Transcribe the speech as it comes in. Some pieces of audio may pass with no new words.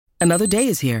Another day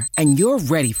is here, and you're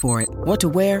ready for it. What to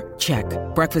wear? Check.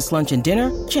 Breakfast, lunch, and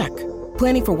dinner? Check.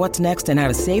 Planning for what's next and how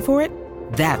to save for it?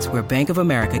 That's where Bank of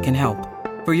America can help.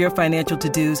 For your financial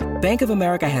to-dos, Bank of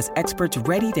America has experts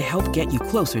ready to help get you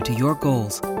closer to your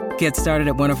goals. Get started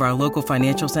at one of our local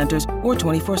financial centers or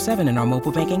 24/7 in our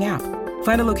mobile banking app.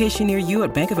 Find a location near you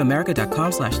at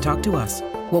bankofamerica.com/talktous.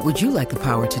 What would you like the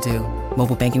power to do?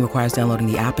 Mobile banking requires downloading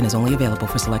the app and is only available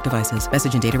for select devices.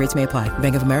 Message and data rates may apply.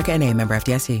 Bank of America N.A., member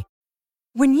FDIC.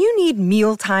 When you need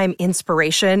mealtime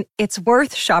inspiration, it's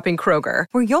worth shopping Kroger,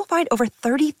 where you'll find over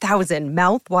 30,000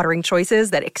 mouth-watering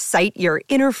choices that excite your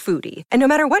inner foodie. And no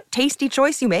matter what tasty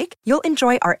choice you make, you'll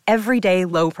enjoy our everyday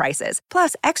low prices,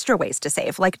 plus extra ways to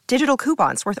save, like digital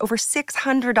coupons worth over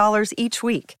 $600 each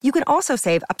week. You can also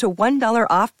save up to $1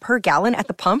 off per gallon at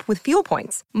the pump with fuel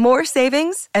points. More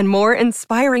savings and more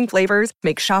inspiring flavors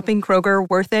make shopping Kroger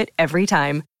worth it every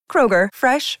time. Kroger,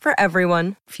 fresh for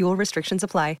everyone. Fuel restrictions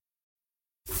apply.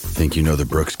 Think you know the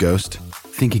Brooks Ghost?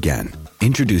 Think again.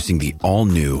 Introducing the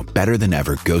all-new,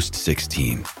 better-than-ever Ghost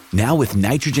 16. Now with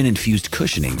nitrogen-infused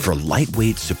cushioning for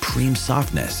lightweight, supreme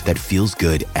softness that feels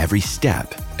good every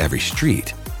step, every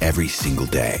street, every single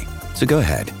day. So go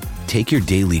ahead, take your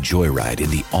daily joyride in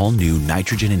the all-new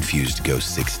nitrogen-infused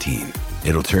Ghost 16.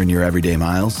 It'll turn your everyday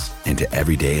miles into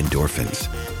everyday endorphins.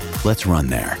 Let's run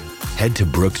there. Head to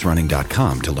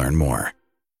brooksrunning.com to learn more.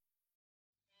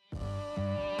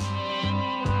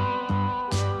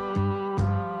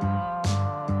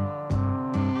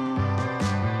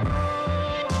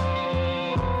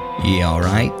 Yeah,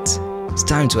 alright. It's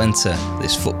time to enter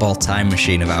this football time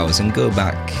machine of ours and go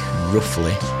back,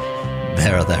 roughly,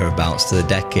 there or thereabouts, to the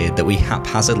decade that we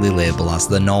haphazardly label as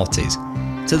the noughties,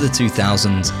 to the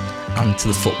 2000s, and to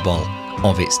the football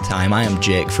of its time. I am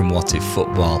Jake from What If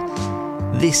Football.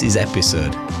 This is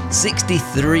episode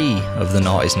 63 of the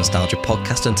Noughties Nostalgia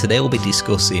Podcast, and today we'll be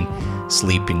discussing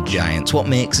sleeping giants. What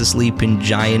makes a sleeping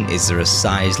giant? Is there a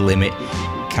size limit?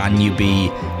 Can you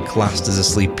be classed as a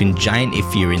sleeping giant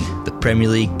if you're in the Premier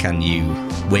League? Can you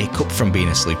wake up from being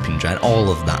a sleeping giant?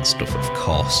 All of that stuff, of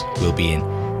course, will be in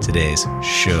today's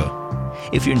show.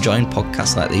 If you're enjoying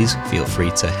podcasts like these, feel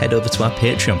free to head over to our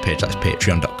Patreon page. That's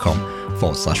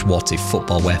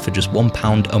patreon.com/whatiffootball, where for just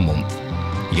 £1 a month,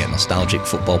 you get nostalgic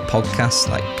football podcasts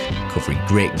like covering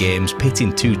great games,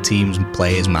 pitting two teams and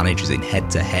players, managers in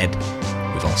head-to-head.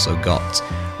 We've also got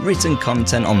written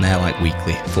content on there like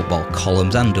weekly football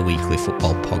columns and a weekly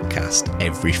football podcast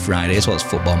every Friday, as well as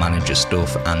football manager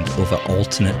stuff and other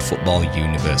alternate football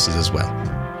universes as well.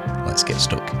 Let's get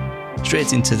stuck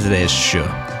straight into today's show.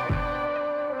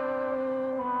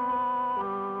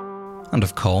 And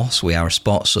of course, we are a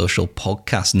sports social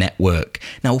podcast network.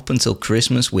 Now, up until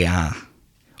Christmas, we are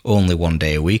only one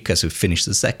day a week as we've finished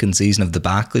the second season of the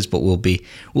Barclays, but we'll be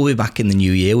back in the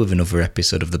new year with another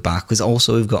episode of the Barclays.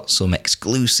 Also, we've got some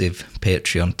exclusive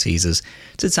Patreon teasers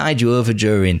to tide you over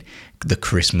during the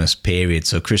Christmas period.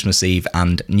 So Christmas Eve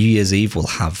and New Year's Eve we'll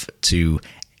have two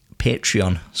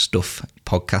Patreon stuff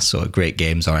podcasts, so great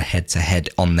games or a head-to-head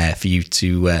on there for you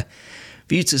to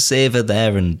savour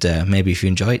there, and maybe if you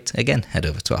enjoy it, again, head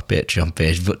over to our Patreon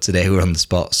page. But today we're on the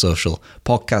Sports Social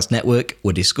Podcast Network.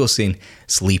 We're discussing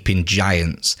sleeping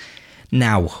giants.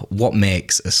 Now, what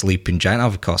makes a sleeping giant?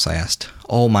 Of course, I asked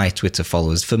all my Twitter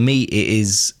followers. For me, it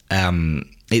is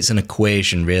it's an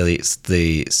equation, really. It's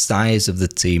the size of the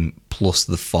team plus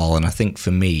the fall. And I think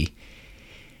for me,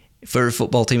 for a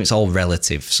football team, it's all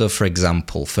relative. So, for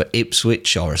example, for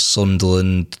Ipswich or a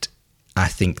Sunderland, I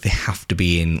think they have to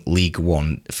be in League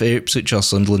One. For Ipswich or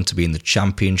Sunderland to be in the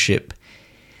Championship,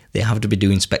 they have to be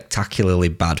doing spectacularly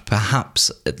bad. Perhaps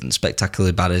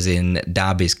spectacularly bad as in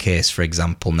Derby's case, for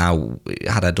example. Now,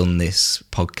 had I done this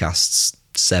podcast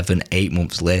 7-8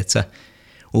 months later,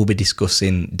 we'll be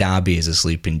discussing Derby as a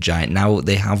sleeping giant. Now,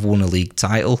 they have won a league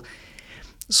title.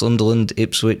 Sunderland,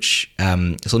 Ipswich,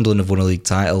 Sunderland have won a league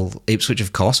title. Ipswich,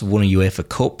 of course, have won a UEFA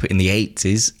Cup in the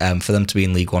 80s. For them to be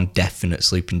in League One, definite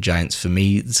sleeping giants for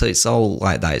me. So it's all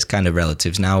like that. It's kind of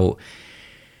relatives. Now,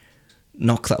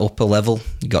 knock that up a level.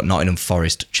 You got Nottingham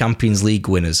Forest, Champions League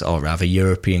winners, or rather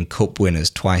European Cup winners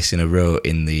twice in a row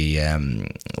in the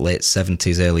late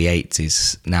 70s, early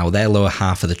 80s. Now, they're lower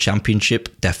half of the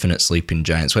Championship, definite sleeping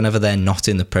giants. Whenever they're not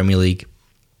in the Premier League,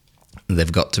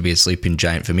 they've got to be a sleeping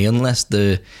giant for me, unless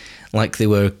like they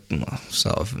were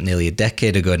sort of nearly a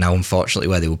decade ago now, unfortunately,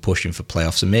 where they were pushing for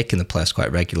playoffs and making the playoffs quite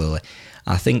regularly.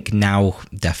 I think now,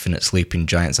 definite sleeping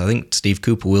giants. I think Steve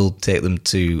Cooper will take them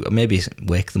to, maybe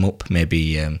wake them up,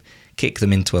 maybe kick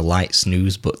them into a light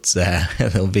snooze, but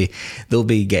they'll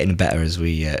be getting better as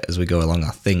we go along,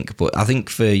 I think. But I think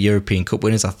for European Cup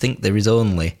winners, I think there is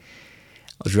only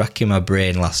was racking my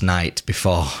brain last night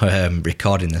before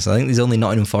recording this. I think there's only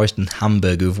Nottingham Forest and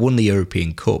Hamburg who have won the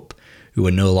European Cup who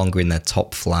are no longer in their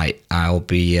top flight.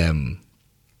 I'd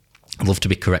love to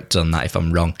be corrected on that if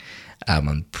I'm wrong.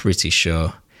 I'm pretty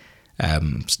sure.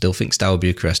 Still think Steaua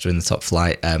Bucharest are in the top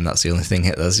flight. That's the only thing.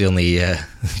 That's the only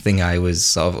thing I was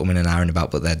sort of umming and ahhing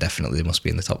about. But they must be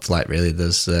in the top flight. Really,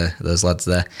 those lads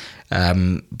there.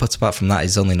 But apart from that,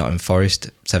 it's only Nottingham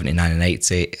Forest 79 and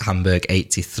 80, Hamburg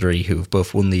 83, who have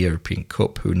both won the European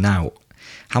Cup. Who now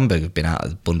Hamburg have been out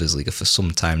of the Bundesliga for some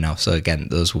time now. So again,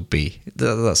 those would be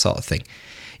that sort of thing.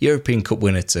 European Cup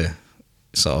winner to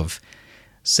sort of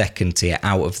second tier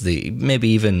out of the maybe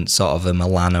even sort of a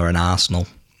Milan or an Arsenal.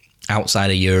 Outside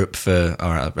of Europe or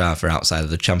rather outside of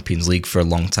the Champions League for a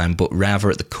long time, but rather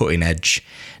at the cutting edge.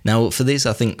 Now, for this,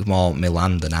 I think more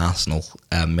Milan than Arsenal.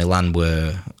 Milan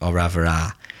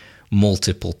are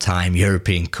multiple-time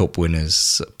European Cup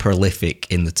winners,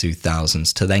 prolific in the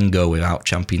 2000s, to then go without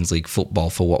Champions League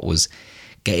football for what was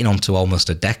getting on to almost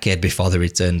a decade before they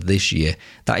returned this year.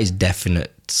 That is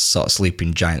definite sort of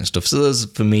sleeping giant stuff. So those,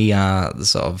 for me, are the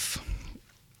sort of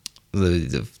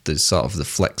the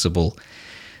flexible,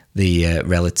 the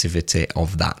relativity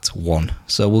of that one.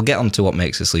 So we'll get on to what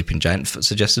makes a sleeping giant,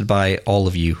 suggested by all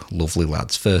of you lovely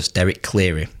lads. First, Derek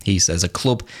Cleary. He says, a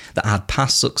club that had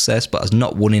past success but has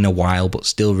not won in a while but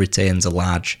still retains a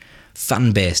large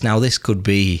fan base. Now this could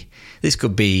be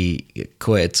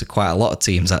equated to quite a lot of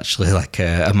teams actually, like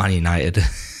a Man United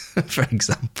for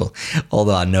example.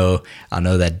 Although I know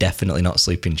they're definitely not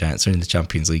sleeping giants. They're in the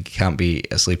Champions League. You can't be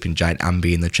a sleeping giant and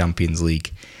be in the Champions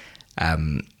League.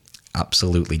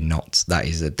 Absolutely not. That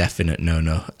is a definite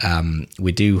no-no.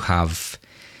 We do have,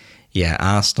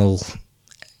 Arsenal.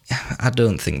 I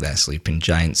don't think they're sleeping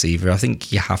giants either. I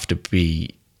think you have to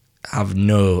have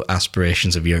no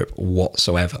aspirations of Europe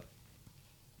whatsoever.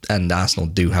 And Arsenal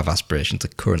do have aspirations.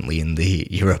 They're currently in the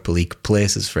Europa League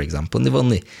places, for example. And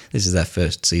this is their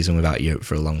first season without Europe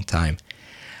for a long time.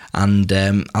 And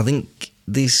I think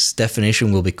this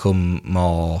definition will become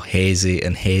more hazy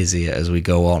and hazier as we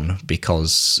go on,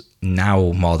 because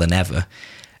now more than ever,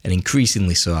 and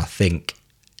increasingly so, I think,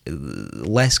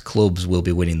 less clubs will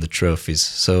be winning the trophies.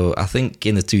 So I think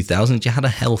in the 2000s you had a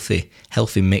healthy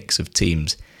mix of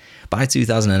teams. By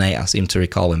 2008, I seem to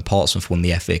recall when Portsmouth won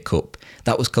the FA Cup,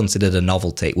 that was considered a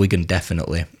novelty. Wigan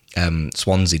definitely,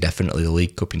 Swansea definitely, the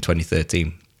League Cup in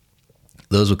 2013.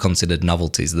 Those were considered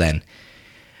novelties then.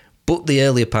 But the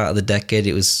earlier part of the decade,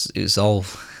 it was all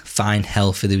fine,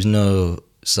 healthy. There was no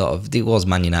it was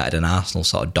Man United and Arsenal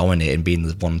sort of dominating, being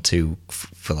the 1-2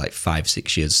 for like 5,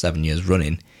 6 years, 7 years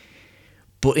running.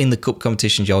 But in the cup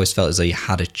competitions, you always felt as though you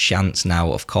had a chance.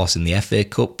 Now, of course, in the FA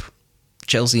Cup,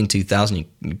 Chelsea in 2000,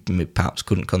 you perhaps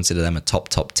couldn't consider them a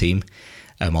top team,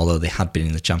 although they had been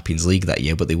in the Champions League that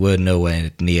year, but they were nowhere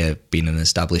near being an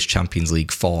established Champions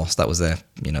League force. That was their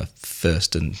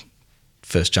first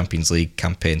Champions League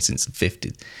campaign since the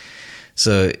 50s.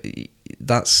 So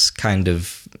that's kind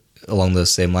of along those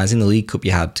same lines. In the League Cup,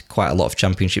 you had quite a lot of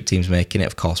Championship teams making it.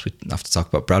 Of course, we have to talk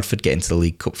about Bradford getting to the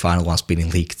League Cup final whilst being in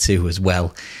League Two as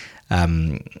well.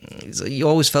 So you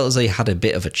always felt as though you had a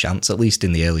bit of a chance, at least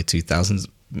in the early 2000s,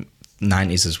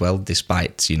 90s as well,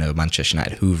 despite Manchester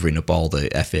United hoovering up all the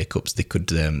FA Cups they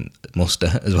could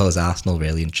muster, as well as Arsenal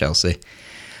really and Chelsea.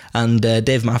 And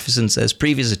Dave Matheson says,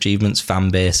 previous achievements, fan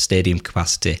base, stadium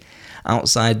capacity,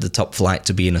 outside the top flight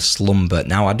to be in a slumber.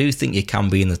 Now, I do think you can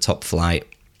be in the top flight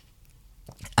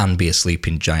and be a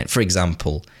sleeping giant. For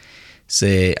example,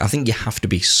 I think you have to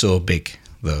be so big,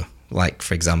 though. Like,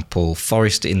 for example,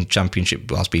 Forest in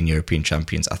Championship whilst being European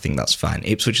champions, I think that's fine.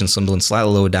 Ipswich and Sunderland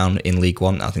slightly lower down in League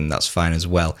One, I think that's fine as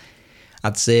well.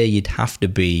 I'd say you'd have to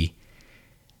be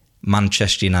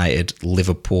Manchester United,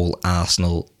 Liverpool,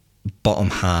 Arsenal, bottom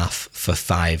half for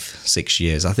 5-6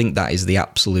 years. I think that is the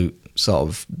absolute sort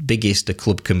of biggest a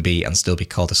club can be and still be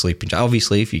called a sleeping giant.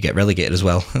 Obviously, if you get relegated as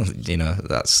well,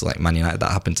 that's like Man United,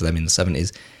 that happened to them in the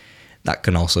 70s. That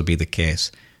can also be the case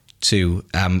too.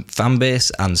 Fan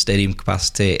base and stadium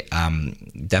capacity,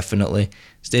 definitely.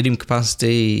 Stadium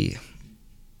capacity,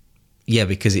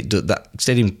 because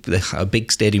a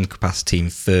big stadium capacity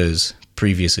infers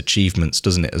previous achievements,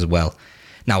 doesn't it, as well?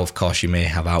 Now, of course, you may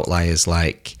have outliers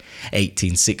like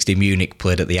 1860 Munich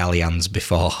played at the Allianz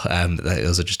before.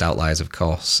 Those are just outliers, of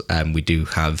course. We do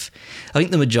have, I think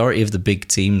the majority of the big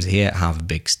teams here have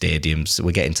big stadiums.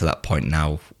 We're getting to that point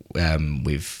now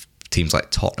with teams like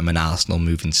Tottenham and Arsenal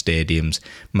moving stadiums,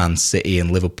 Man City and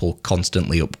Liverpool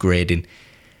constantly upgrading.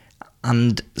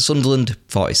 And Sunderland,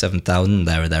 47,000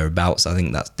 there or thereabouts. I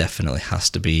think that definitely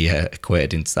has to be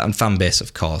equated into that. And fan base,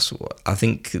 of course. I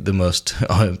think the most,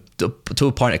 to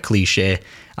a point of cliche,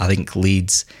 I think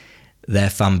Leeds,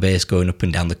 their fan base going up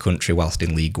and down the country whilst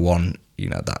in League One,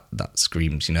 that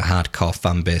screams, hardcore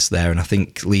fan base there. And I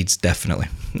think Leeds definitely,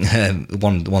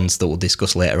 ones that we'll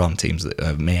discuss later on, teams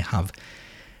that may have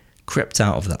crept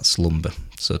out of that slumber,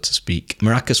 so to speak.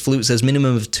 Maracas Flute says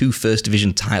minimum of 2 First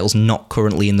Division titles not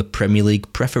currently in the Premier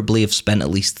League, preferably have spent at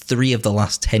least 3 of the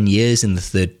last 10 years in the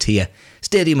third tier.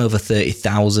 Stadium over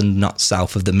 30,000, not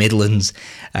south of the Midlands,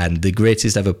 and the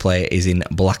greatest ever player is in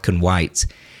black and white.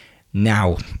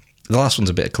 Now, the last one's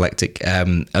a bit eclectic. A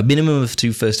minimum of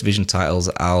 2 First Division titles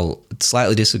I'll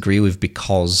slightly disagree with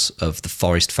because of the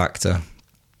Forest factor.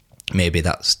 Maybe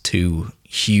that's 2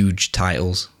 huge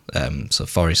titles. So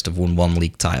Forest have won 1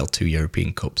 league title, 2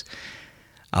 European Cups.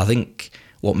 I think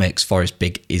what makes Forest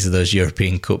big is those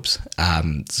European Cups.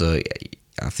 So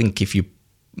I think if you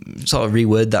sort of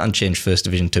reword that and change First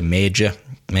Division to major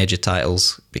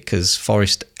titles, because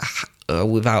Forest,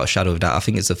 without a shadow of doubt, I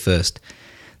think it's the first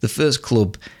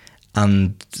club,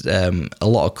 and a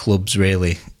lot of clubs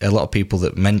really, a lot of people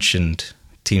that mentioned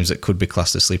teams that could be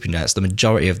classed as sleeping giants, the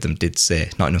majority of them did say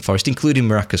Nottingham Forest, including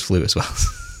Maracas Flute as well.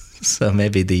 So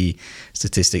maybe the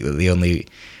statistic that they've only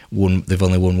won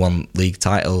 1 league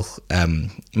title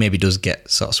maybe does get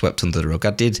sort of swept under the rug.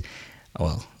 A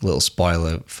little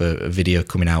spoiler for a video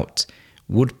coming out,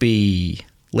 would be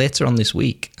later on this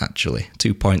week, actually.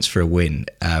 2 points for a win.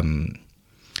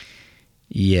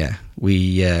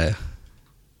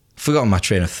 Forgotten my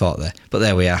train of thought there, but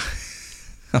there we are.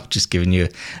 I'm just giving you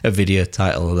a video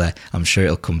title there. I'm sure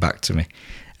it'll come back to me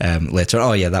later on.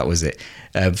 Oh yeah, that was it.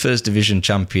 First Division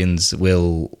champions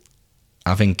will,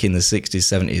 I think in the 60s,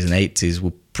 70s and 80s,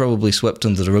 were probably swept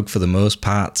under the rug for the most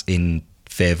part in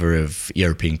favour of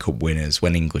European Cup winners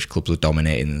when English clubs were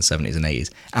dominating in the 70s and 80s,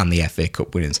 and the FA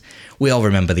Cup winners. We all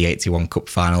remember the 81 Cup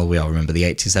final, we all remember the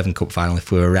 87 Cup final.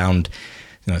 If we were around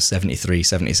 73,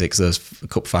 76, those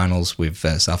cup finals with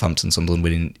Southampton, Sunderland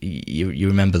winning, you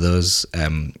remember those.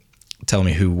 Tell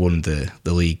me who won the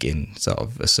league in sort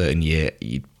of a certain year.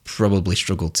 You'd probably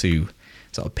struggle to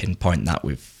sort of pinpoint that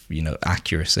with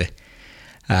accuracy.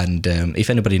 And if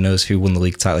anybody knows who won the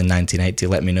league title in 1980,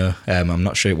 let me know. I'm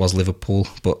not sure it was Liverpool,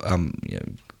 but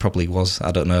probably was.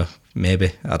 I don't know.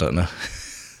 Maybe. I don't know.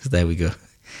 There we go.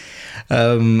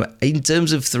 In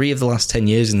terms of 3 of the last 10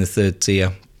 years in the third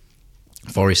tier,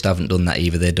 Forest haven't done that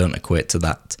either. They don't equate to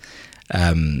that.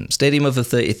 Stadium over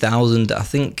 30,000, I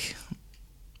think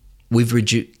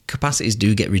capacities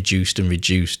do get reduced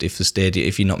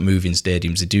if you're not moving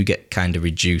stadiums, they do get kind of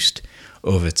reduced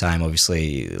over time.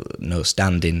 Obviously, no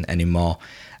standing anymore,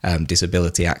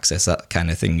 disability access, that kind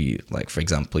of thing. Like for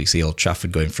example, you see Old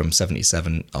Trafford going from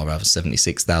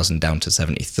 76,000 down to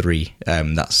 73.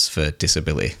 That's for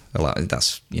disability.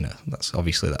 That's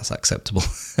that's acceptable.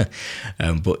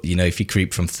 But if you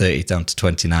creep from 30 down to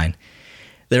 29,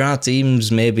 there are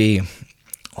teams maybe.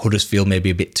 Huddersfield may be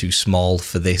a bit too small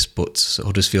for this, but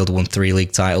Huddersfield won 3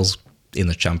 league titles in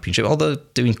the Championship, although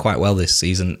doing quite well this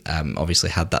season. Obviously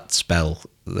had that spell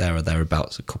there or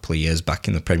thereabouts a couple of years back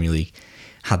in the Premier League.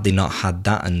 Had they not had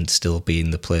that and still be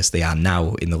in the place they are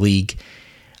now in the league,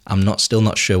 I'm still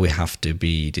not sure we have to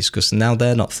be discussing. Now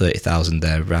they're not 30,000,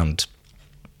 they're around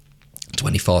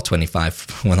 24,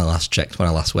 25 when I last checked, when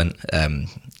I last went.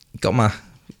 Got my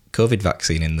COVID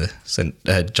vaccine in the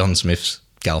John Smith's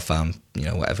Gal Farm,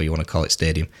 whatever you want to call it,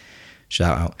 stadium.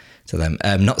 Shout out to them.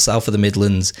 Not south of the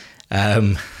Midlands.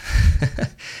 I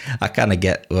kind of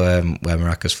get where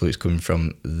Maracas Flute's coming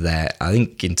from there. I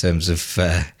think in terms of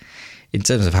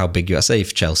how big I say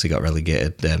if Chelsea got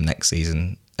relegated next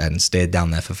season and stayed down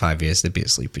there for 5 years, they'd be a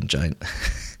sleeping giant.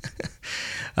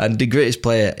 And the greatest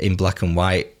player in black and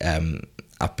white,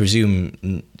 I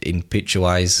presume in picture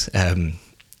wise, I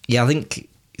think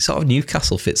sort of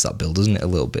Newcastle fits that bill, doesn't it, a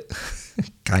little bit?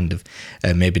 Kind of,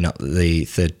 maybe not the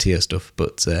third tier stuff,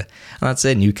 but I'd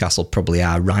say Newcastle probably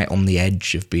are right on the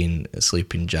edge of being a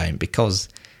sleeping giant because,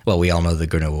 well, we all know they're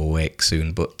going to awake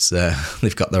soon, but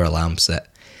they've got their alarm set.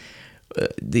 I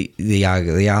think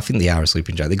they are a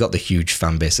sleeping giant. They got the huge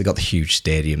fan base, they got the huge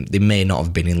stadium. They may not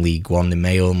have been in League One, they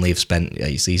may only have spent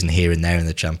a season here and there in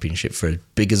the Championship. For as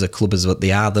big as a club as what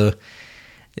they are, though,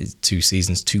 2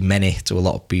 seasons too many to a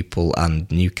lot of people.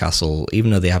 And Newcastle,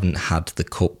 even though they haven't had the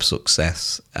cup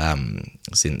success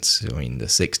since the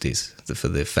 60s for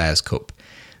the Fairs Cup,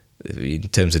 in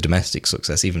terms of domestic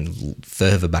success, even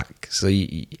further back. So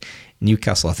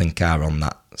Newcastle, I think, are on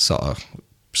that sort of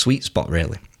sweet spot,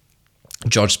 really.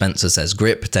 George Spencer says,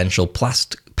 great potential,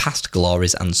 past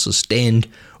glories and sustained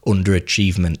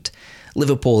underachievement.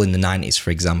 Liverpool in the 90s,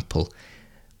 for example.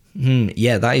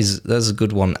 Yeah, that's a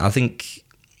good one. I think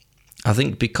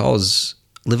because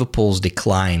Liverpool's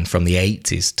decline from the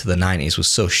 80s to the 90s was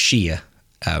so sheer,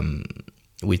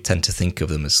 we tend to think of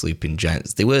them as sleeping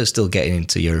giants. They were still getting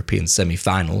into European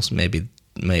semi-finals. Maybe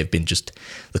may have been just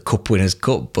the Cup Winners'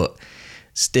 Cup, but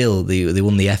still, they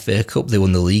won the FA Cup, they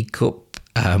won the League Cup.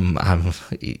 I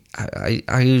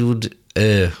would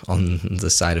err on the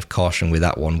side of caution with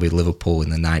that one, with Liverpool in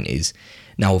the 90s.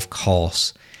 Now, of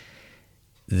course,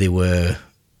 they were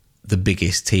the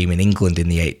biggest team in England in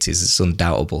the 80s. It's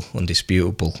undoubtable,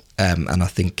 undisputable. And I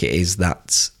think it is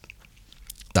that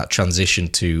transition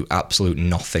to absolute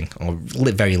nothing, or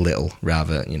very little,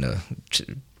 rather,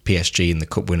 PSG in the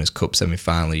Cup Winners' Cup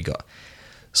semi-final. You got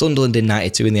Sunderland in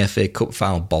 92 in the FA Cup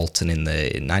final, Bolton in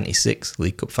the 96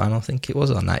 League Cup final, I think it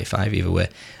was, or 95, either way.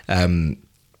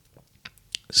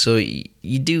 So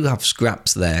you do have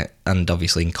scraps there, and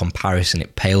obviously in comparison,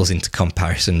 it pales into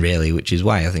comparison, really, which is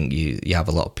why I think you have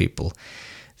a lot of people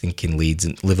thinking Leeds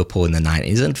and Liverpool in the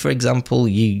 90s. And for example,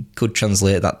 you could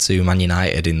translate that to Man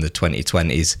United in the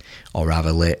 2020s, or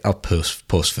rather late, or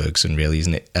post-Ferguson, really,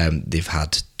 isn't it? They've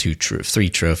had three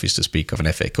trophies to speak of,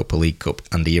 an FA Cup, a League Cup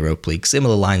and a Europa League.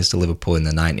 Similar lines to Liverpool in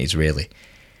the 90s, really.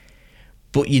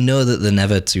 But you know that they're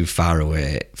never too far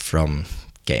away from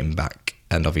getting back.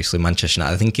 And obviously Manchester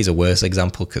United, I think, is a worse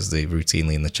example because they're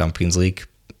routinely in the Champions League,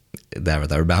 there or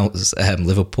thereabouts.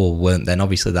 Liverpool weren't then.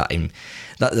 Obviously that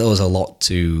was a lot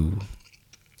to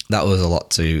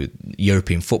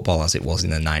European football as it was in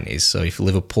the 90s. So if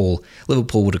Liverpool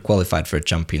would have qualified for a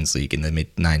Champions League in the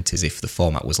mid-90s if the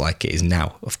format was like it is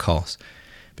now, of course,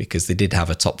 because they did have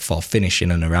a top four finish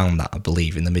in and around that, I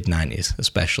believe, in the mid-90s,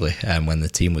 especially when the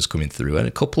team was coming through, and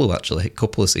a couple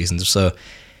of seasons. So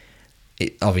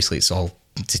it's all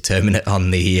determinate on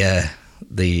the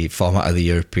format of the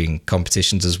European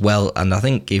competitions as well. And I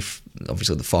think if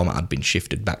obviously the format had been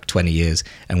shifted back 20 years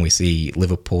and we see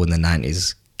Liverpool in the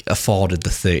 90s afforded the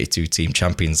 32-team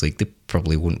Champions League, they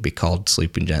probably wouldn't be called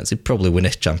sleeping giants. They'd probably win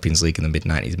a Champions League in the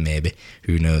mid-90s, maybe.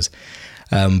 Who knows?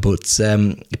 But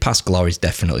the past glory is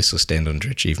definitely sustained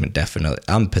underachievement, definitely,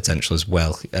 and potential as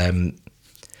well.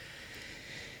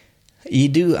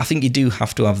 I think you do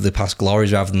have to have the past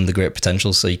glories rather than the great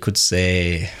potential. So you could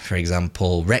say, for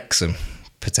example, Wrexham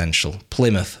potential,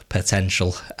 Plymouth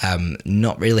potential,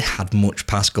 not really had much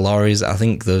past glories. I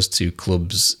think those two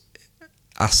clubs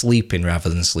are sleeping rather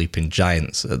than sleeping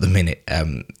giants at the minute.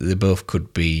 They both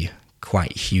could be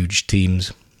quite huge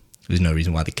teams. There's no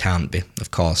reason why they can't be.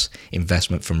 Of course,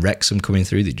 investment from Wrexham coming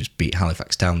through. They just beat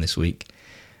Halifax Town this week.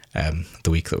 The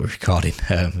week that we're recording.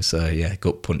 So yeah,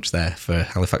 gut punch there for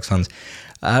Halifax fans.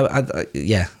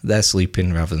 They're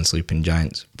sleeping rather than sleeping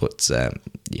giants. But I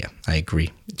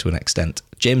agree to an extent.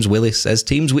 James Willis says,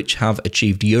 teams which have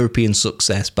achieved European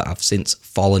success but have since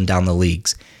fallen down the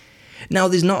leagues. Now,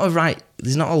 there's not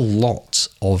a lot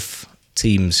of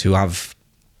teams who have,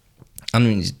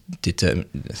 determine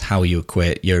how you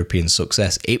equate European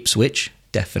success. Ipswich,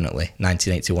 definitely,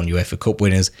 1981 UEFA Cup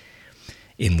winners.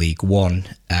 In League One,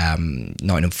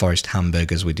 Nottingham Forest,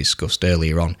 Hamburg, as we discussed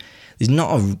earlier on. There's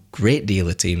not a great deal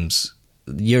of teams.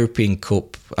 The European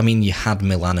Cup, you had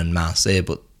Milan and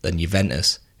Marseille, and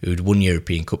Juventus, who had won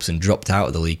European Cups and dropped out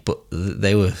of the league, but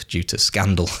they were due to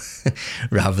scandal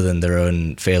rather than their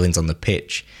own failings on the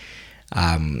pitch.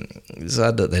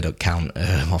 So they don't count,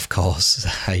 of course.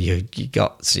 You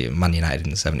got Man United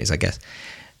in the 70s, I guess.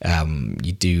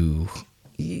 You do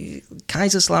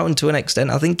Kaiserslautern to an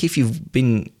extent. I think if you've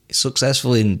been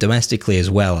successful in domestically as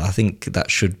well, I think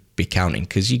that should be counting,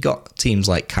 because you got teams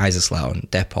like Kaiserslautern,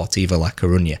 Deportivo La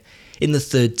Coruña in the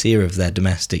third tier of their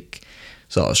domestic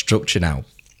sort of structure now,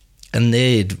 and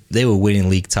they were winning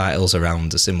league titles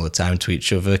around a similar time to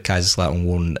each other. Kaiserslautern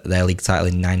won their league title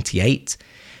in 98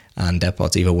 and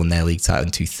Deportivo won their league title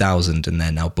in 2000, and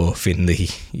they're now both in the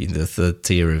third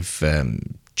tier of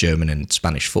German and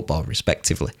Spanish football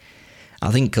respectively. I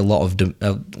think a lot of them,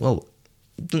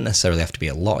 it doesn't necessarily have to be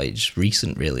a lot, it's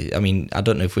recent really. I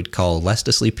don't know if we'd call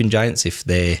Leicester sleeping giants if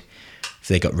they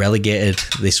got relegated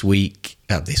this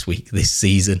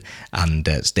season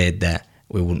and stayed there.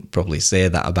 We wouldn't probably say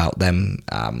that about them.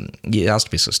 It has to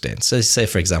be sustained. So say,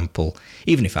 for example,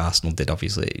 even if Arsenal did,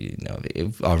 obviously,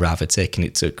 or rather taking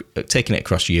it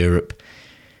across Europe,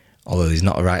 although there's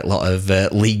not a right lot of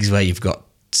leagues where you've got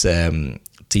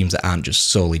teams that aren't just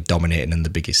solely dominating and the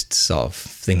biggest sort of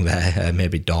thing there.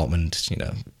 Maybe Dortmund,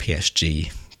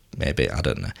 PSG, maybe, I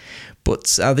don't know.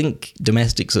 But I think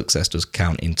domestic success does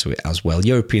count into it as well.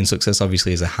 European success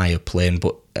obviously is a higher plane,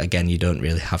 but again, you don't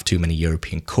really have too many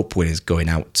European Cup winners going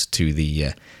out to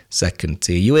the second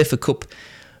tier. UEFA Cup,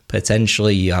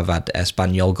 potentially, you have had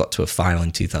Espanyol got to a final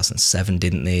in 2007,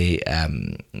 didn't they?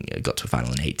 Got to a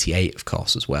final in 88, of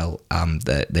course, as well.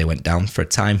 They went down for a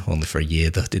time, only for a year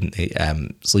though, didn't they?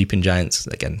 Sleeping Giants,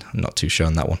 again, I'm not too sure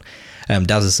on that one.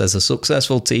 Dazza says, a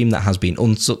successful team that has been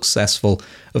unsuccessful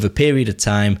over a period of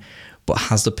time, but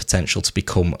has the potential to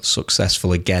become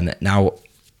successful again. Now,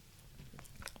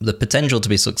 the potential to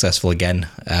be successful again,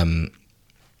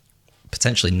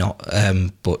 potentially not,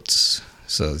 but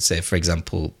so say, for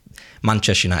example,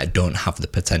 Manchester United don't have the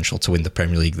potential to win the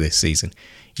Premier League this season.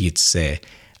 You'd say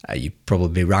you'd probably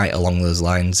be right along those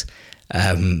lines.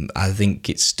 I think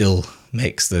it still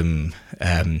makes them,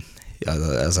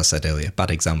 as I said earlier,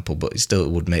 bad example, but it still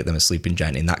would make them a sleeping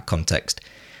giant in that context.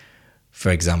 For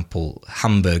example,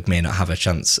 Hamburg may not have a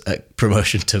chance at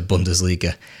promotion to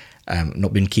Bundesliga.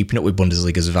 Not been keeping up with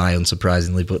Bundesliga's Vi,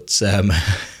 unsurprisingly, but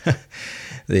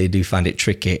they do find it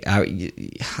tricky.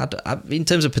 In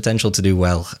terms of potential to do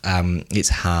well, it's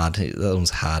hard. That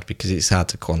one's hard because it's hard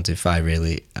to quantify,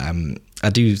 really. I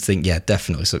do think,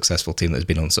 definitely a successful team that has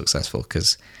been unsuccessful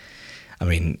because, I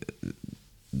mean,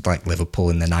 like Liverpool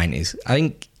in the 90s, I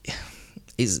think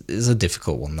it's a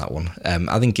difficult one, that one.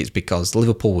 I think it's because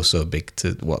Liverpool was so big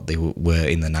to what they were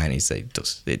in the 90s.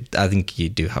 I think you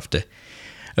do have to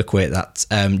equate that.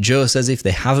 Joe says if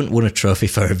they haven't won a trophy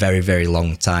for a very, very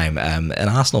long time, an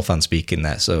Arsenal fan speaking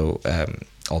there, so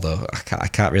although I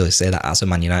can't really say that as a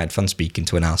Man United fan speaking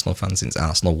to an Arsenal fan, since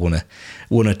Arsenal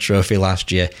won a trophy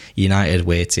last year, United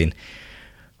waiting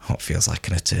what feels like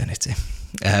an eternity.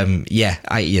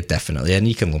 Definitely, and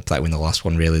you can lump that in the last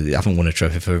one, really. They haven't won a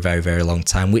trophy for a very, very long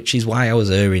time, which is why I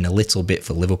was erring a little bit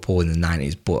for Liverpool in the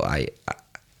 90s, but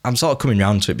I'm sort of coming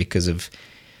around to it because of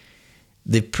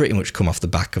they've pretty much come off the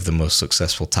back of the most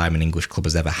successful time an English club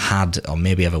has ever had, or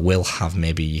maybe ever will have.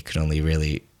 Maybe you can only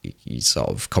really you sort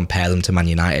of compare them to Man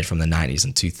United from the 90s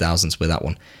and 2000s with that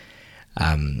one.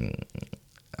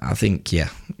 I think, I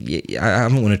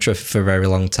haven't won a trophy for a very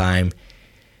long time.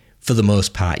 For the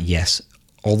most part, yes.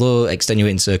 Although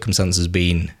extenuating circumstances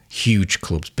being huge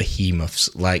clubs,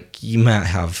 behemoths, like you might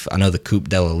have, I know the Coupe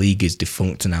de la Ligue is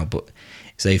defunct now, but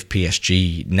say if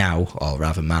PSG now, or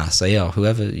rather Marseille, or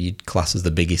whoever you'd class as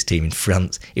the biggest team in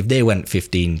France, if they went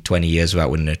 15, 20 years without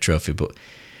winning a trophy,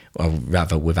 or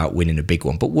rather without winning a big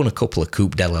one, but won a couple of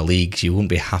Coupe de la Ligues, you wouldn't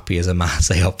be happy as a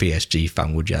Marseille or PSG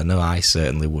fan, would you? No, I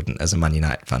certainly wouldn't as a Man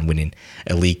United fan, winning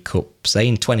a League Cup, say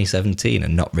in 2017,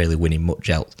 and not really winning much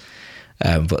else.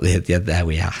 But there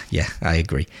we are. Yeah, I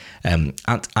agree.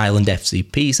 At Island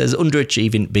FCP says,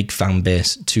 underachieving, big fan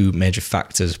base, two major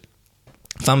factors.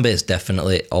 Fan base,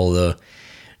 definitely, although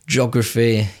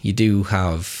geography, you do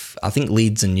have, I think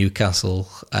Leeds and Newcastle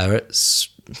are at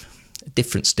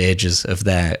different stages of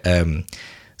their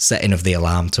setting of the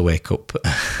alarm to wake up.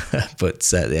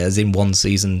 But as in one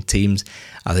season teams,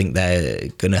 I think they're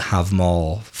going to have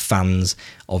more fans.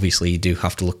 Obviously, you do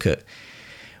have to look at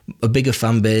a bigger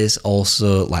fan base.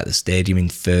 Also, like the stadium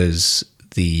infers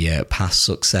the past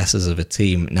successes of a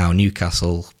team. Now,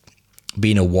 Newcastle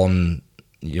being a one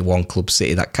club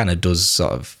city, that kind of does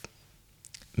sort of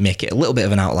make it a little bit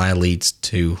of an outlier. Leads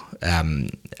to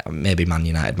maybe Man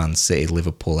United, Man City,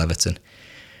 Liverpool, Everton.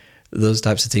 Those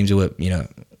types of teams who were,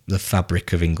 the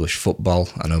fabric of English football.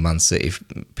 I know Man City,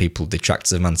 people,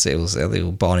 detractors of Man City will say they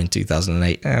were born in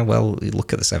 2008. Well,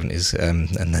 look at the 70s and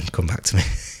then come back to me.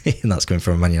 And that's coming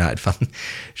from a Man United fan.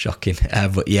 Shocking.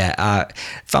 But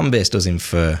fan base does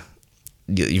infer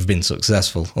you've been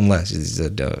successful, unless it's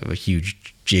a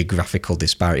huge geographical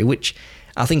disparity, which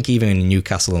I think even in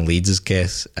Newcastle and Leeds'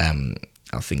 case,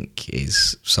 I think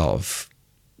is sort of,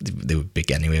 they were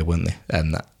big anyway, weren't they?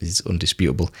 And that is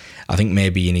undisputable. I think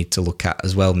maybe you need to look at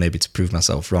as well, maybe to prove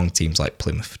myself wrong, teams like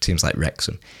Plymouth, teams like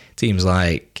Wrexham, teams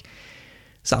like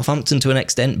Southampton to an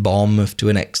extent, Bournemouth to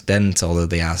an extent, although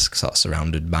they are sort of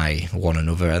surrounded by one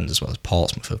another, and as well as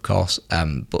Portsmouth, of course.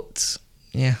 But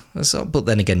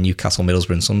then again, Newcastle, Middlesbrough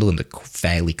and Sunderland are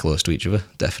fairly close to each other.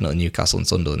 Definitely Newcastle and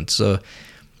Sunderland. So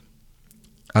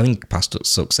I think past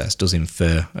success does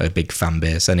infer a big fan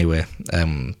base anyway.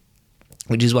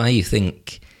 Which is why you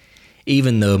think,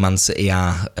 even though Man City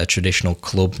are a traditional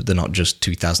club, they're not just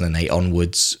 2008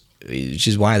 onwards, which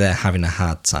is why they're having a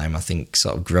hard time, I think,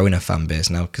 sort of growing a fan base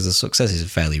now, because the success is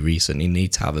fairly recent. You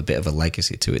need to have a bit of a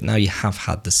legacy to it. Now you have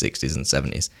had the 60s and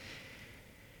 70s,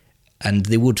 and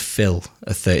they would fill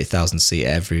a 30,000 seat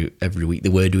every week. They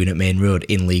were doing at Main Road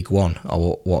in League One,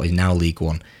 or what is now League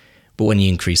One. But when you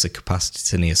increase the capacity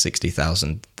to near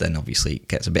 60,000, then obviously it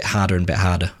gets a bit harder and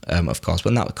of course.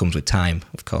 But that comes with time,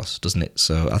 of course, doesn't it?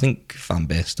 So I think fan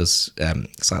base does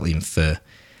slightly infer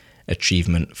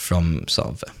achievement from sort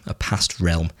of a past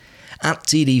realm. At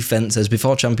TD Fence says,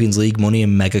 before Champions League money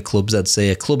and mega clubs, I'd say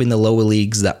a club in the lower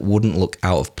leagues that wouldn't look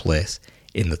out of place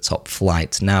in the top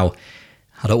flight. Now,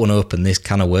 I don't want to open this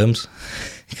can of worms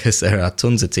because there are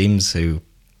tons of teams who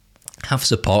have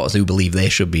supporters who believe they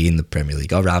should be in the Premier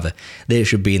League, or rather, they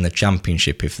should be in the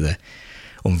Championship if they're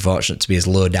unfortunate to be as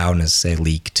low down as, say,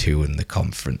 League Two and the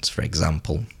Conference, for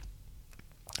example.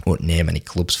 I won't name any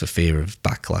clubs for fear of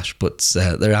backlash, but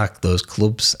there are those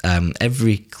clubs.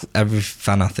 Every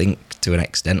fan, I think, to an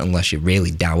extent, unless you're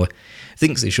really dour,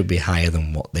 thinks they should be higher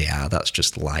than what they are. That's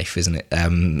just life, isn't it?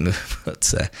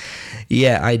 But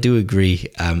yeah, I do agree.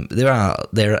 There are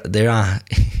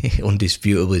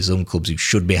undisputably some clubs who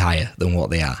should be higher than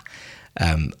what they are.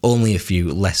 Only a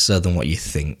few, less so than what you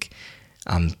think.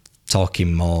 I'm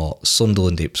talking more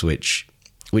Sunderland, Ipswich,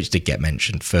 which did get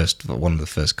mentioned first, one of the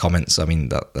first comments. I mean,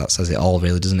 that says it all,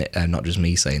 really, doesn't it? Not just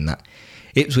me saying that.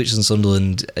 Ipswich and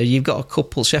Sunderland, you've got a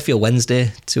couple. Sheffield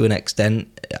Wednesday, to an extent.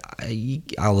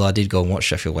 Although I did go and watch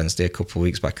Sheffield Wednesday a couple of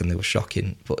weeks back and they were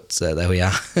shocking. But there we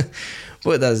are.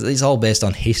 But it's all based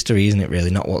on history, isn't it, really?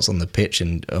 Not what's on the pitch.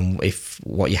 And if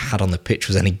what you had on the pitch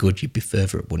was any good, you'd be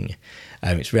further up, wouldn't you?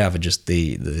 It's rather just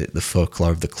the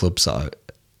folklore of the club sort of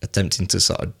attempting to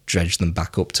sort of dredge them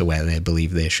back up to where they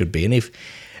believe they should be.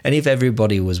 And if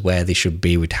everybody was where they should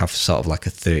be, we'd have sort of like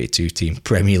a 32-team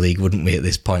Premier League, wouldn't we, at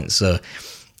this point? So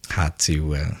hard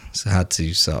to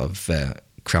sort of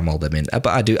cram all them in. But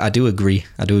I do agree.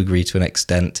 I do agree to an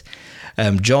extent.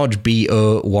 George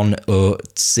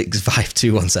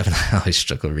B01065217. I always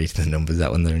struggle reading the numbers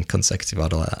out when they're in consecutive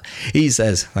order like that. He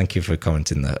says, thank you for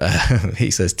commenting though. He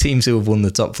says, teams who have won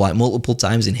the top flight multiple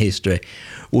times in history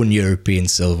won European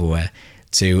silverware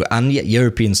too. And yet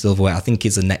European silverware, I think,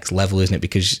 is the next level, isn't it?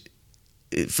 Because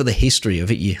for the history of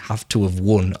it, you have to have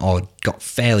won or got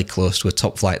fairly close to a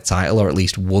top flight title, or at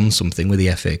least won something with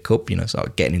the FA Cup, sort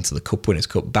of getting into the Cup Winners'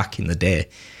 Cup back in the day.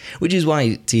 Which is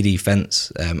why TD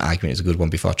Fence argument is a good one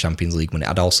before Champions League money.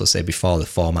 I'd also say before the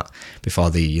format,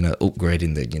 before the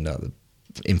upgrading the the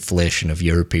inflation of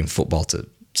European football to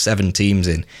 7 teams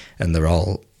in, and they're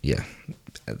all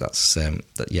that's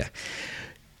yeah.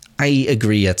 I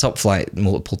agree. Top flight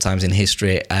multiple times in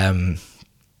history.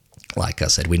 Like I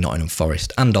said, we're Nottingham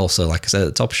Forest, and also, like I said, at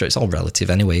the top of it's all relative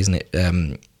anyway, isn't it?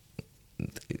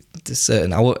 Certain,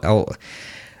 the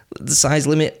size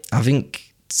limit. I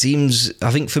think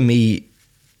for me,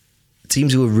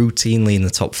 teams who are routinely in the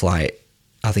top flight,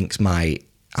 I think is my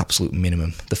absolute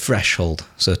minimum, the threshold,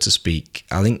 so to speak.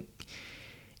 I think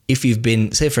if you've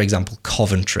been, say for example,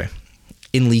 Coventry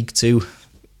in League Two,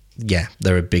 yeah,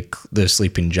 they're a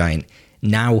sleeping giant.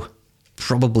 Now,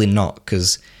 probably not,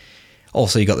 because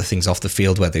also you got the things off the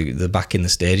field where they're back in the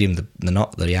stadium. They're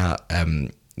not. They are.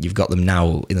 You've got them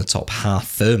now in the top half,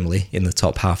 firmly in the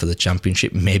top half of the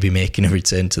Championship, maybe making a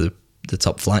return to the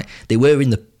top flight. They were in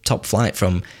the top flight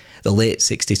from the late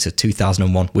 60s to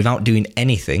 2001 without doing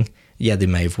anything. Yeah, they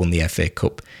may have won the FA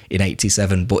Cup in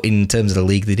 87, but in terms of the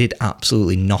league, they did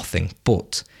absolutely nothing.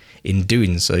 But in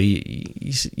doing so,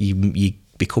 you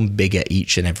become bigger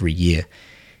each and every year.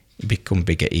 You become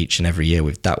bigger each and every year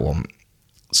with that one.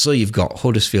 So you've got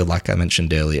Huddersfield, like I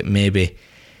mentioned earlier. Maybe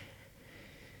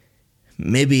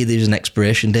there's an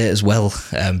expiration date as well,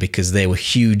 because they were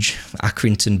huge.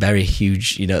 Accrington, very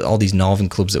huge. All these northern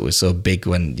clubs that were so big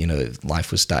when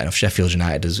life was starting off. Sheffield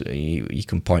United, as you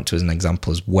can point to as an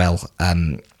example as well.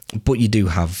 But you do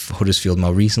have Huddersfield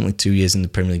more recently, 2 years in the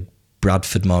Premier League.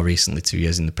 Bradford more recently, 2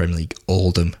 years in the Premier League.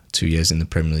 Oldham, 2 years in the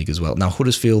Premier League as well. Now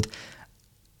Huddersfield,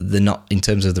 they're not, in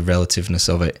terms of the relativeness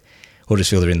of it,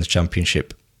 Huddersfield are in the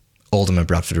Championship. Oldham and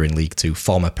Bradford are in League Two,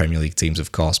 former Premier League teams,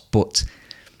 of course, but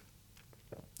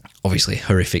obviously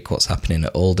horrific what's happening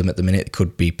at Oldham at the minute. It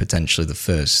could be potentially the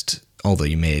first, although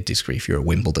you may disagree if you're a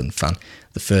Wimbledon fan,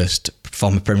 the first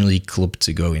former Premier League club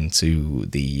to go into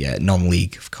the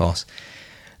non-league, of course,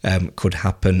 could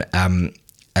happen.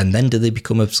 And then do they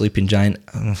become a sleeping giant?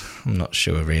 I'm not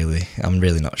sure, really. I'm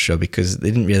really not sure, because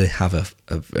they didn't really have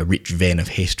a rich vein of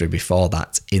history before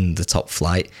that in the top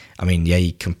flight. I mean, yeah,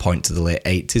 you can point to the late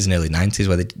 80s and early 90s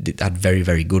where they had very,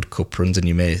 very good cup runs, and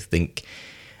you may think,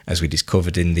 as we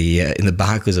discovered in the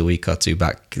Barclays a week or two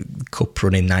back, cup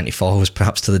run in 94 was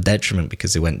perhaps to the detriment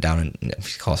because they went down and,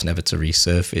 of course, never to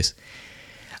resurface.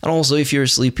 And also, if you're a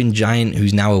sleeping giant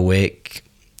who's now awake,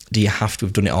 do you have to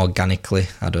have done it organically?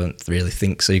 I don't really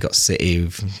think so. You've got City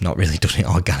who've not really done it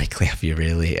organically, have you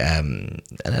really? And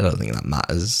I don't think that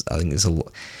matters. I think there's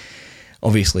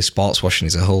Obviously, sports washing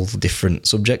is a whole different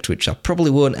subject, which I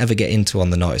probably won't ever get into on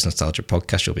the Noughties Nostalgia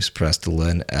podcast. You'll be surprised to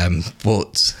learn.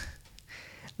 But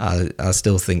I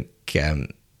still think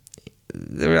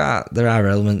there are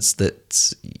elements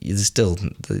that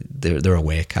they're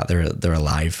awake at. They're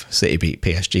alive. City beat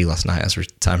PSG last night as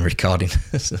time recording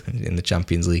in the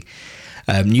Champions League.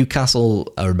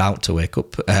 Newcastle are about to wake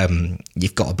up.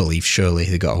 You've got to believe, surely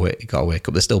they've got to wake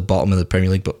up. They're still bottom of the Premier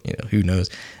League, but who knows?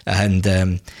 And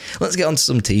let's get on to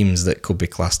some teams that could be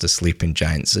classed as sleeping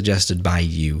giants, suggested by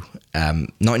you.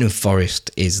 Nottingham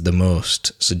Forest is the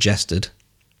most suggested,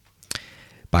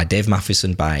 by Dave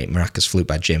Matheson, by Maracas Flute,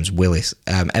 by James Willis.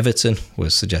 Everton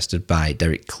was suggested by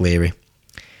Derek Cleary.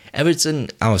 Everton,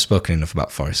 I've spoken enough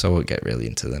about Forest, so I won't get really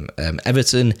into them.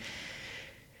 Everton,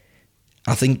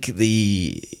 I think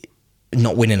the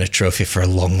not winning a trophy for a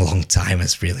long, long time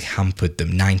has really hampered them.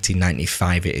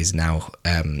 1995 it is now.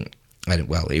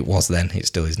 Well, it was then. It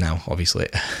still is now, obviously.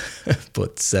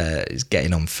 But it's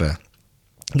getting on for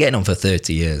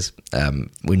 30 years.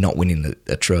 We're not winning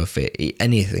a trophy.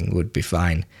 Anything would be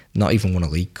fine. Not even won a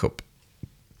League Cup.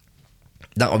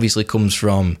 That obviously comes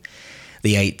from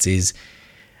the 80s.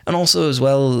 And also as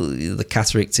well, the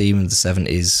Catterick team in the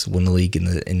 70s won the league in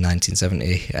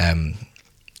 1970.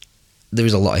 There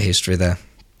is a lot of history there.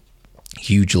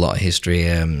 Huge lot of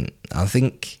history. I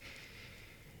think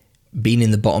being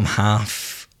in the bottom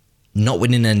half, not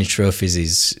winning any trophies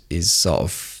is sort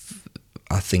of,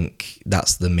 I think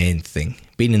that's the main thing.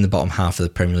 Being in the bottom half of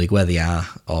the Premier League where they are,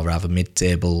 or rather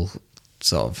mid-table,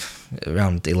 sort of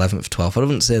around 11th, 12th. I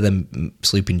wouldn't say they're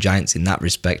sleeping giants in that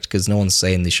respect, because no one's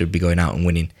saying they should be going out and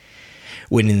winning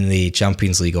the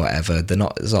Champions League or whatever. They're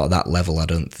not sort of that level, I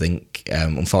don't think.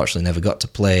 Unfortunately, never got to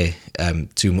play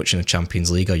too much in a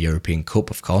Champions League or European Cup,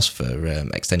 of course, for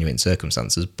extenuating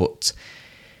circumstances. But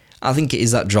I think it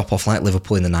is that drop-off, like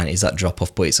Liverpool in the 90s, that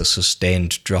drop-off, but it's a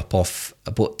sustained drop-off.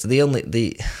 But they're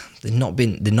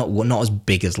not as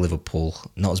big as Liverpool,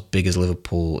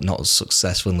 not as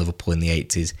successful in Liverpool in the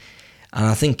 80s. And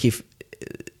I think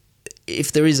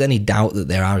if there is any doubt that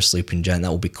there are a sleeping giant, that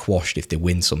will be quashed if they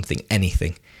win something,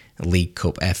 anything, a League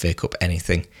Cup, FA Cup,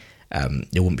 anything.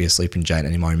 It wouldn't be a sleeping giant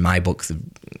anymore. In my book,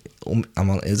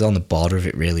 it's on the border of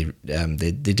it, really.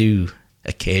 They do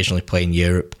occasionally play in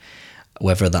Europe,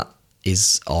 whether that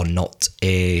is or not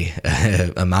a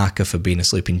marker for being a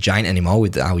sleeping giant anymore,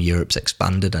 with how Europe's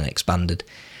expanded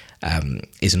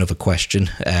is another question.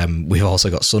 We've also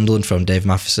got Sunderland from Dave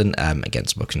Matheson. Again,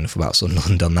 spoken enough about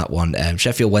Sunderland on that one.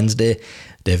 Sheffield Wednesday,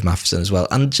 Dave Matheson as well.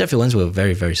 And Sheffield Wednesday were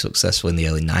very, very successful in the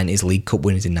early 90s. League Cup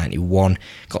winners in 91.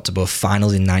 Got to both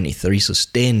finals in 93.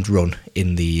 Sustained run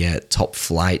in the top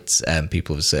flight.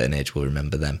 People of a certain age will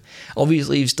remember them.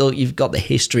 Obviously, you've got the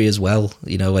history as well.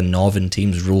 When northern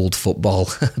teams ruled football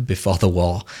before the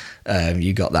war.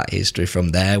 You got that history from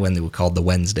there when they were called the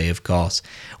Wednesday, of course.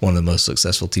 One of the most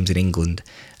successful teams in England.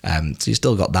 So you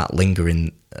still got that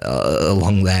lingering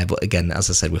along there. But again, as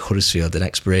I said, with Huddersfield, an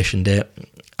expiration date,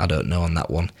 I don't know on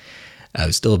that one.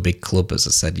 It's still a big club, as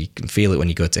I said. You can feel it when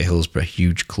you go to Hillsborough.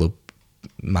 Huge club,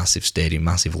 massive stadium,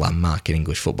 massive landmark in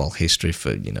English football history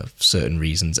for certain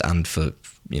reasons, and for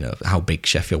how big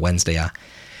Sheffield Wednesday are.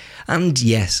 And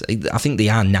yes, I think they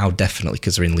are now, definitely,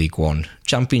 because they're in League One.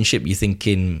 Championship, you're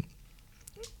thinking,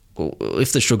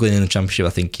 if they're struggling in the Championship,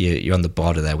 I think you're on the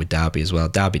border there with Derby as well.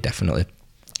 Derby, definitely,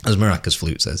 as Maracas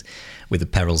Flute says, with the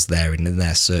perils there, and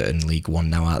they're certain League One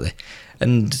now, aren't they?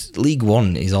 And League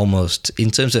One is almost, in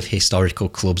terms of historical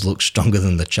clubs, looks stronger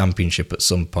than the Championship at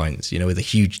some points, with the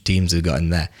huge teams they've got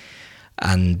in there.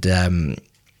 And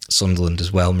Sunderland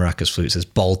as well, Maracas Flute says.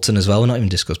 Bolton as well, we're not even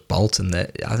discussed Bolton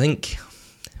there. I think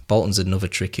Bolton's another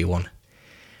tricky one.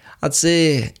 I'd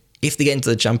say if they get into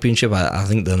the Championship, I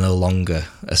think they're no longer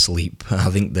asleep.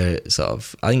 I think they're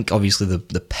obviously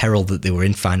the peril that they were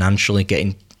in financially,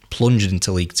 getting plunged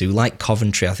into League Two, like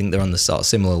Coventry. I think they're on the sort of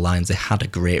similar lines. They had a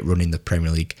great run in the Premier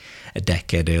League a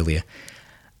decade earlier.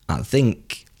 I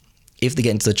think if they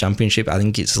get into the Championship, I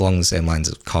think it's along the same lines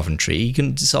as Coventry. You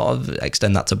can sort of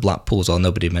extend that to Blackpool as well.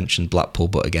 Nobody mentioned Blackpool,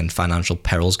 but again, financial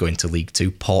perils going to League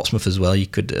Two. Portsmouth as well, you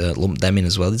could lump them in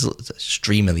as well. There's a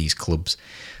stream of these clubs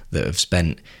that have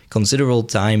spent considerable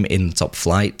time in the top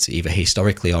flight, either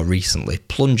historically or recently,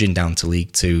 plunging down to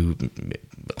League Two,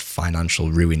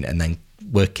 financial ruin, and then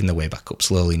working their way back up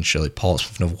slowly and surely.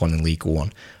 Portsmouth another one in League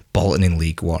One, Bolton in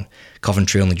League One,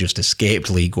 Coventry only just escaped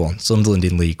League One, Sunderland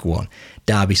in League One,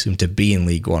 Derby soon to be in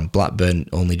League One, Blackburn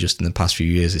only just in the past few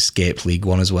years escaped League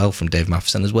One as well, from Dave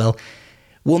Matheson as well.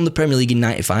 Won the Premier League in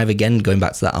 95 again, going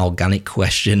back to that organic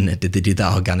question. Did they do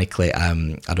that organically?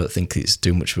 I don't think it's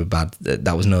too much of a bad...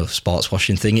 That was no sports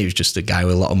washing thing. It was just a guy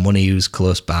with a lot of money who was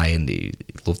close by and he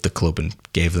loved the club and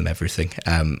gave them everything,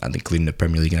 and including the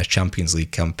Premier League and a Champions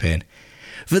League campaign.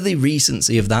 For the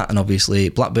recency of that, and obviously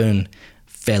Blackburn,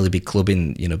 fairly big club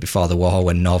in, before the war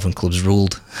when northern clubs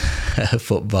ruled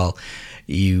football,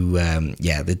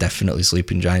 they're definitely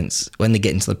sleeping giants. When they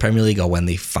get into the Premier League or when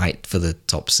they fight for the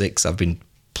top 6, I've been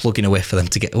plugging away for them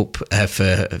to get up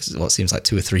for what seems like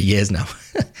 2 or 3 years now.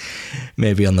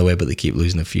 Maybe on the way, but they keep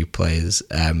losing a few players.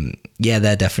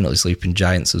 They're definitely sleeping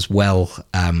giants as well.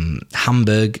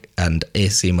 Hamburg and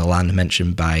AC Milan,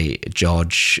 mentioned by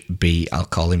George B. I'll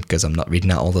call him because I'm not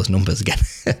reading out all those numbers again.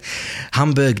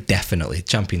 Hamburg, definitely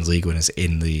Champions League winners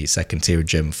in the second tier of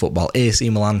German football. AC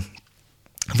Milan,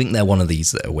 I think they're one of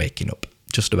these that are waking up,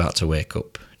 just about to wake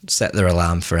up. Set their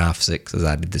alarm for 6:30 as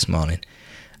I did this morning.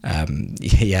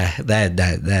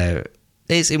 They're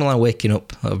AC Milan waking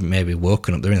up, or maybe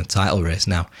woken up. They're in the title race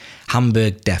now.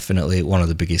 Hamburg, definitely one of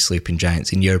the biggest sleeping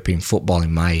giants in European football,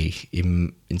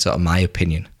 in sort of my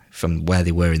opinion, from where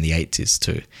they were in the 80s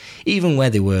to even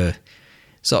where they were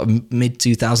sort of mid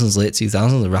 2000s, late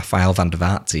 2000s. The Rafael van der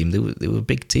Vaart team, they were a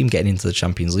big team getting into the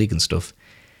Champions League and stuff.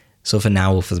 So for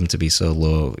now, for them to be so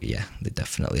low, yeah, they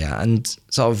definitely are. And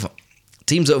sort of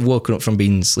teams that have woken up from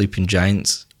being sleeping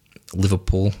giants.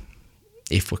 Liverpool,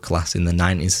 if we're classing the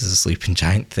 90s as a sleeping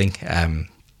giant thing,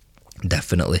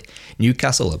 definitely.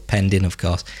 Newcastle are pending, of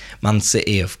course. Man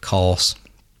City, of course.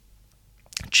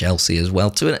 Chelsea as well.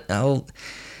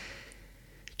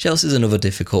 Chelsea's another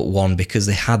difficult one because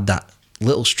they had that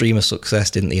little stream of success,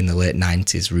 didn't they, in the late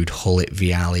 90s? Ruud Gullit,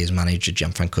 Vialli as manager,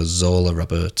 Gianfranco Zola,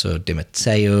 Roberto Di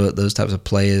Matteo, those types of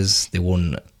players. They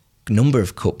won a number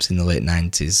of cups in the late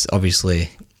 90s. Obviously,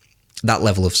 that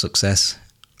level of success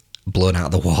blown out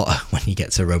of the water when you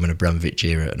get to Roman Abramovich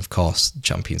era, and of course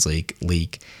Champions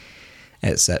League,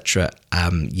 etc.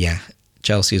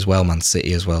 Chelsea as well, Man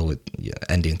City as well, with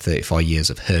ending 34 years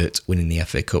of hurt, winning the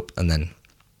FA Cup, and then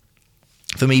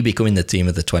for me becoming the team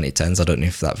of the 2010s. I don't know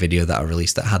if that video that I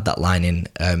released that had that line in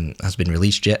has been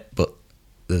released yet, but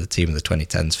they're the team of the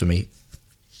 2010s for me,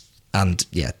 and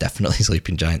yeah, definitely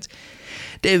sleeping giants.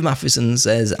 Dave Matheson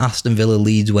says Aston Villa,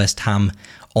 Leeds, West Ham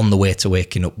on the way to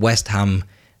waking up. West Ham,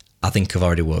 I think, have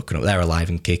already woken up. They're alive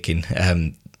and kicking.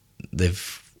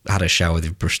 They've had a shower.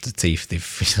 They've brushed their teeth.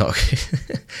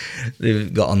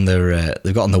 They've got on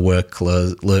their work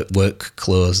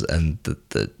clothes, and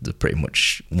they're pretty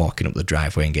much walking up the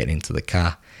driveway and getting into the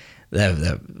car.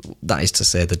 That is to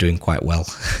say, they're doing quite well.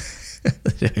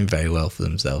 They're doing very well for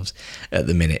themselves at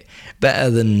the minute.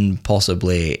 Better than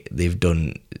possibly they've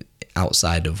done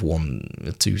outside of 1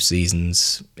 or 2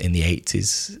 seasons in the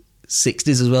 80s.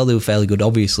 60s as well, they were fairly good.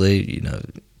 Obviously,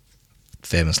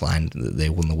 famous line that they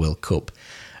won the World Cup.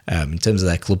 In terms of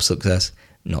their club success,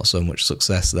 not so much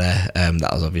success there.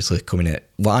 That was obviously coming at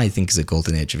what I think is a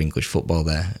golden age of English football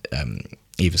there,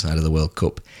 either side of the World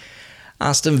Cup.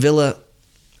 Aston Villa,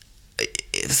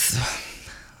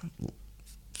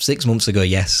 6 months ago,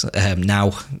 yes.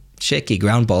 Now, shaky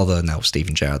ground, but although now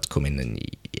Steven Gerrard's come in.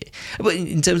 But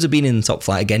in terms of being in the top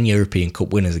flight, again, European Cup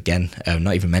winners again,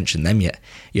 not even mentioned them yet.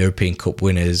 European Cup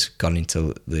winners, gone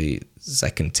into the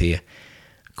second tier,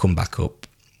 come back up.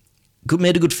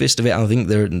 Made a good fist of it. I think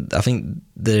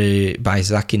by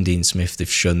sacking Dean Smith,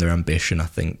 they've shown their ambition, I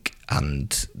think,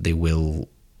 and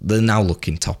they're now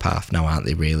looking top half now, aren't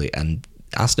they, really? And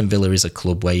Aston Villa is a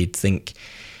club where you'd think,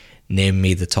 name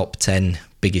me the top 10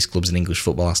 biggest clubs in English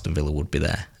football, Aston Villa would be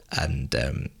there. And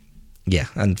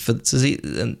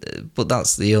but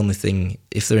that's the only thing.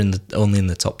 If they're only in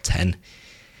the top 10,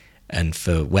 and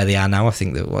for where they are now, I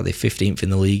think they're 15th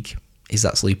in the league. Is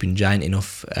that sleeping giant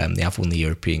enough? They have won the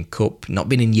European Cup, not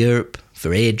been in Europe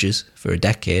for ages, for a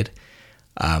decade.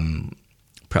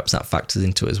 Perhaps that factors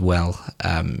into it as well.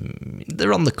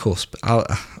 They're on the cusp. I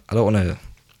don't want to.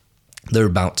 They're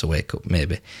about to wake up,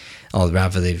 maybe, or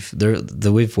rather,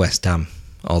 they're with West Ham.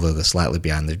 Although they're slightly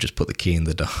behind, they've just put the key in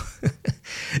the door.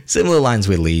 Similar lines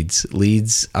with Leeds.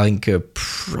 Leeds, I think, are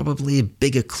probably a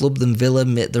bigger club than Villa.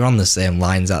 They're on the same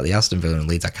lines at the Aston Villa and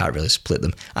Leeds. I can't really split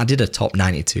them. I did a top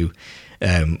 92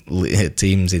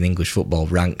 teams in English football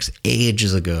ranked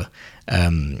ages ago.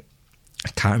 I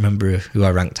can't remember who I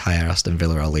ranked higher, Aston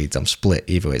Villa or Leeds. I'm split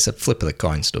either way. It's a flip of the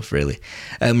coin stuff, really.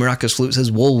 Maracas Flute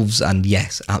says Wolves, and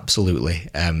yes, absolutely.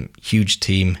 Huge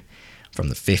team from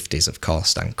the 50s, of course.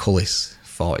 Stan Cullis,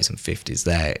 40s and 50s.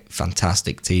 They're a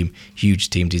fantastic team, huge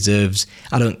team, deserves.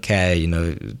 I don't care,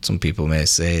 some people may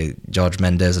say George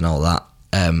Mendes and all that,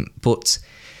 but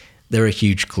they're a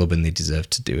huge club and they deserve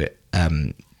to do it.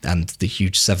 and the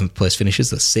huge 7th place finishes.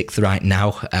 They're 6th right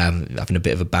now, having a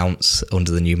bit of a bounce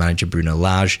under the new manager Bruno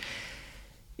Lage.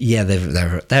 Yeah,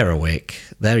 they're awake.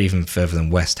 They're even further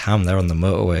than West Ham. They're on the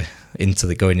motorway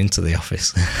going into the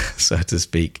office, so to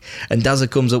speak. And Dazza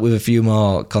comes up with a few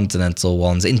more continental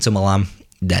ones. Inter Milan,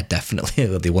 they're definitely,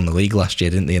 they won the league last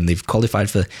year, didn't they? And they've qualified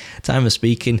for, time of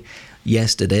speaking,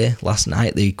 last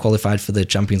night, they qualified for the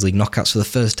Champions League knockouts for the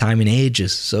first time in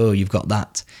ages. So you've got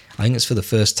that. I think it's for the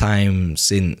first time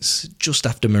since just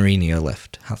after Mourinho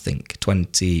left, I think,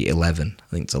 2011. I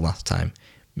think it's the last time.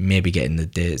 Maybe getting the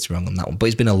dates wrong on that one. But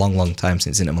it's been a long, long time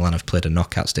since Inter Milan have played a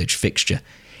knockout stage fixture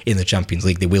in the Champions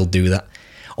League. They will do that.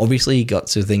 Obviously, you got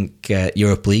to think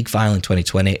Europa League final in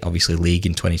 2020. Obviously, League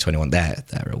in 2021. They're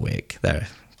awake.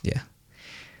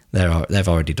 They've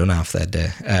already done half their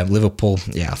day. Liverpool,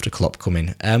 after Klopp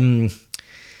coming.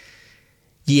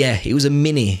 It was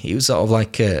it was sort of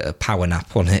like a power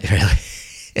nap on it, really.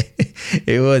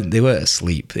 They weren't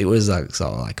asleep. It was like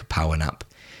sort of like a power nap.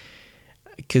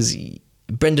 Because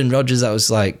Brendan Rodgers, that was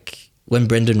like, when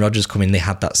Brendan Rodgers come in, they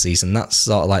had that season. That's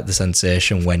sort of like the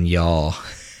sensation when you're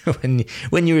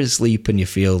when you're asleep and you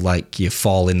feel like you're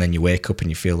falling, then you wake up and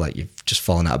you feel like you've just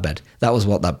fallen out of bed. That was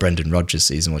what that Brendan Rodgers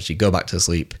season was. You go back to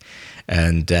sleep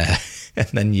and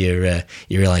then you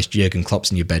realise Jurgen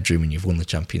Klopp's in your bedroom and you've won the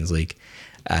Champions League.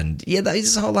 And that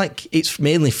is sort of like, it's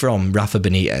mainly from Rafa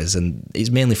Benitez, and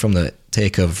it's mainly from the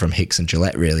takeover from Hicks and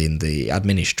Gillette, really, in the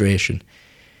administration.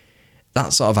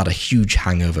 That sort of had a huge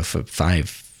hangover for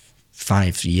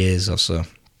five years or so.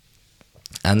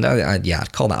 And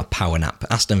I'd call that a power nap.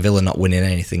 Aston Villa not winning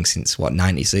anything since,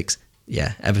 96?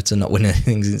 Yeah, Everton not winning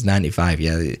anything since 95.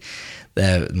 Yeah,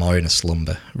 they're more in a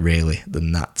slumber, really,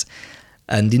 than that.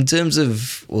 And in terms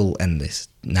of, we'll end this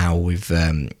now with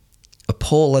a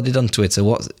poll I did on Twitter.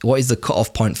 What is the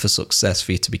cut-off point for success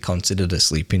for you to be considered a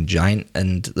sleeping giant?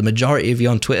 And the majority of you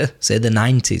on Twitter say the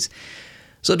 90s.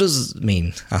 So it does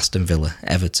mean Aston Villa,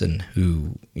 Everton,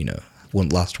 who, won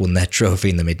their trophy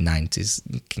in the mid-90s.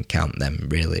 You can count them,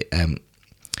 really.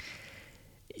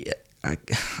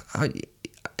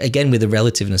 Again, with the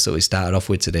relativeness that we started off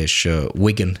with today's show,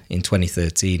 Wigan in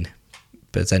 2013,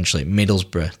 potentially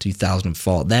Middlesbrough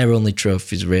 2004, their only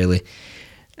trophies, really,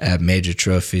 major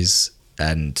trophies.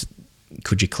 And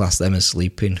could you class them as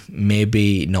sleeping?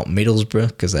 Maybe not Middlesbrough,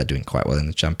 because they're doing quite well in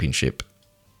the Championship.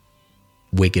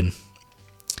 Wigan,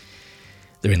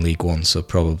 they're in League One, so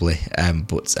probably.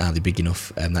 But are they big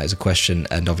enough? That is a question.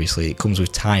 And obviously it comes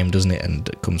with time, doesn't it? And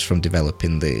it comes from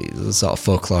developing the sort of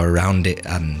folklore around it.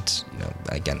 And,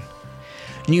 again,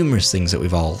 numerous things that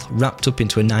we've all wrapped up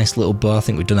into a nice little bow. I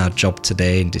think we've done our job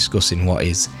today in discussing what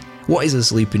is a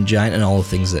sleeping giant and all the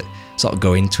things that sort of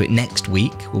go into it. Next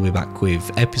week, we'll be back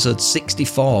with episode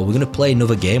 64. We're going to play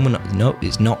another game.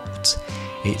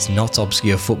 It's not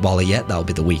Obscure Footballer yet. That'll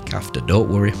be the week after. Don't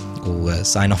worry. We'll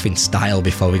sign off in style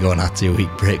before we go on our 2-week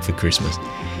break for Christmas.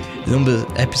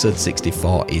 Episode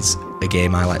 64 is a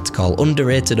game I like to call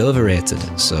Underrated,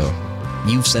 Overrated. So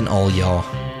you've sent all your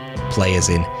players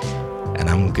in,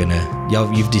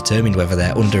 and you've determined whether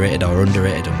they're underrated or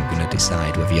underrated, and we're going to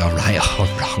decide whether you're right or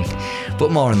wrong.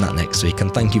 But more on that next week,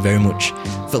 and thank you very much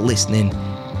for listening.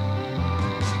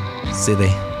 Silly,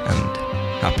 and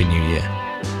Happy New Year.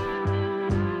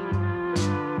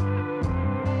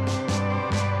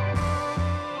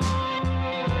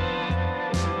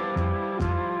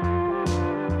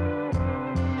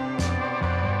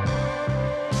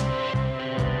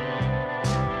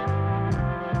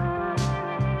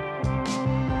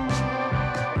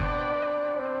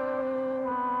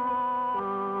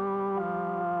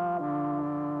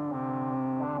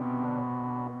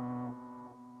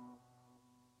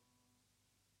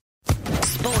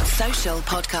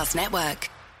 Podcast Network.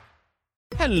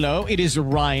 Hello, it is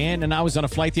Ryan, and I was on a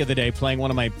flight the other day playing one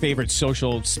of my favorite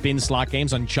social spin slot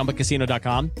games on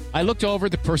ChumbaCasino.com. I looked over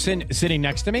at the person sitting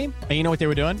next to me, and you know what they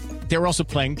were doing? They were also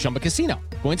playing Chumba Casino.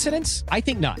 Coincidence? I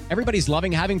think not. Everybody's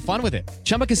loving having fun with it.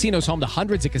 Chumba Casino is home to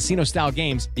hundreds of casino-style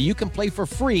games that you can play for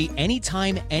free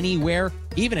anytime, anywhere,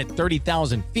 even at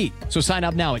 30,000 feet. So sign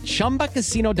up now at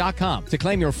ChumbaCasino.com to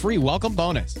claim your free welcome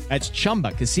bonus. That's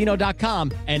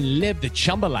ChumbaCasino.com and live the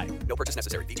Chumba life. No purchase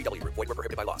necessary. VGW. Void where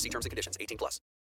prohibited by law. See terms and conditions. 18+.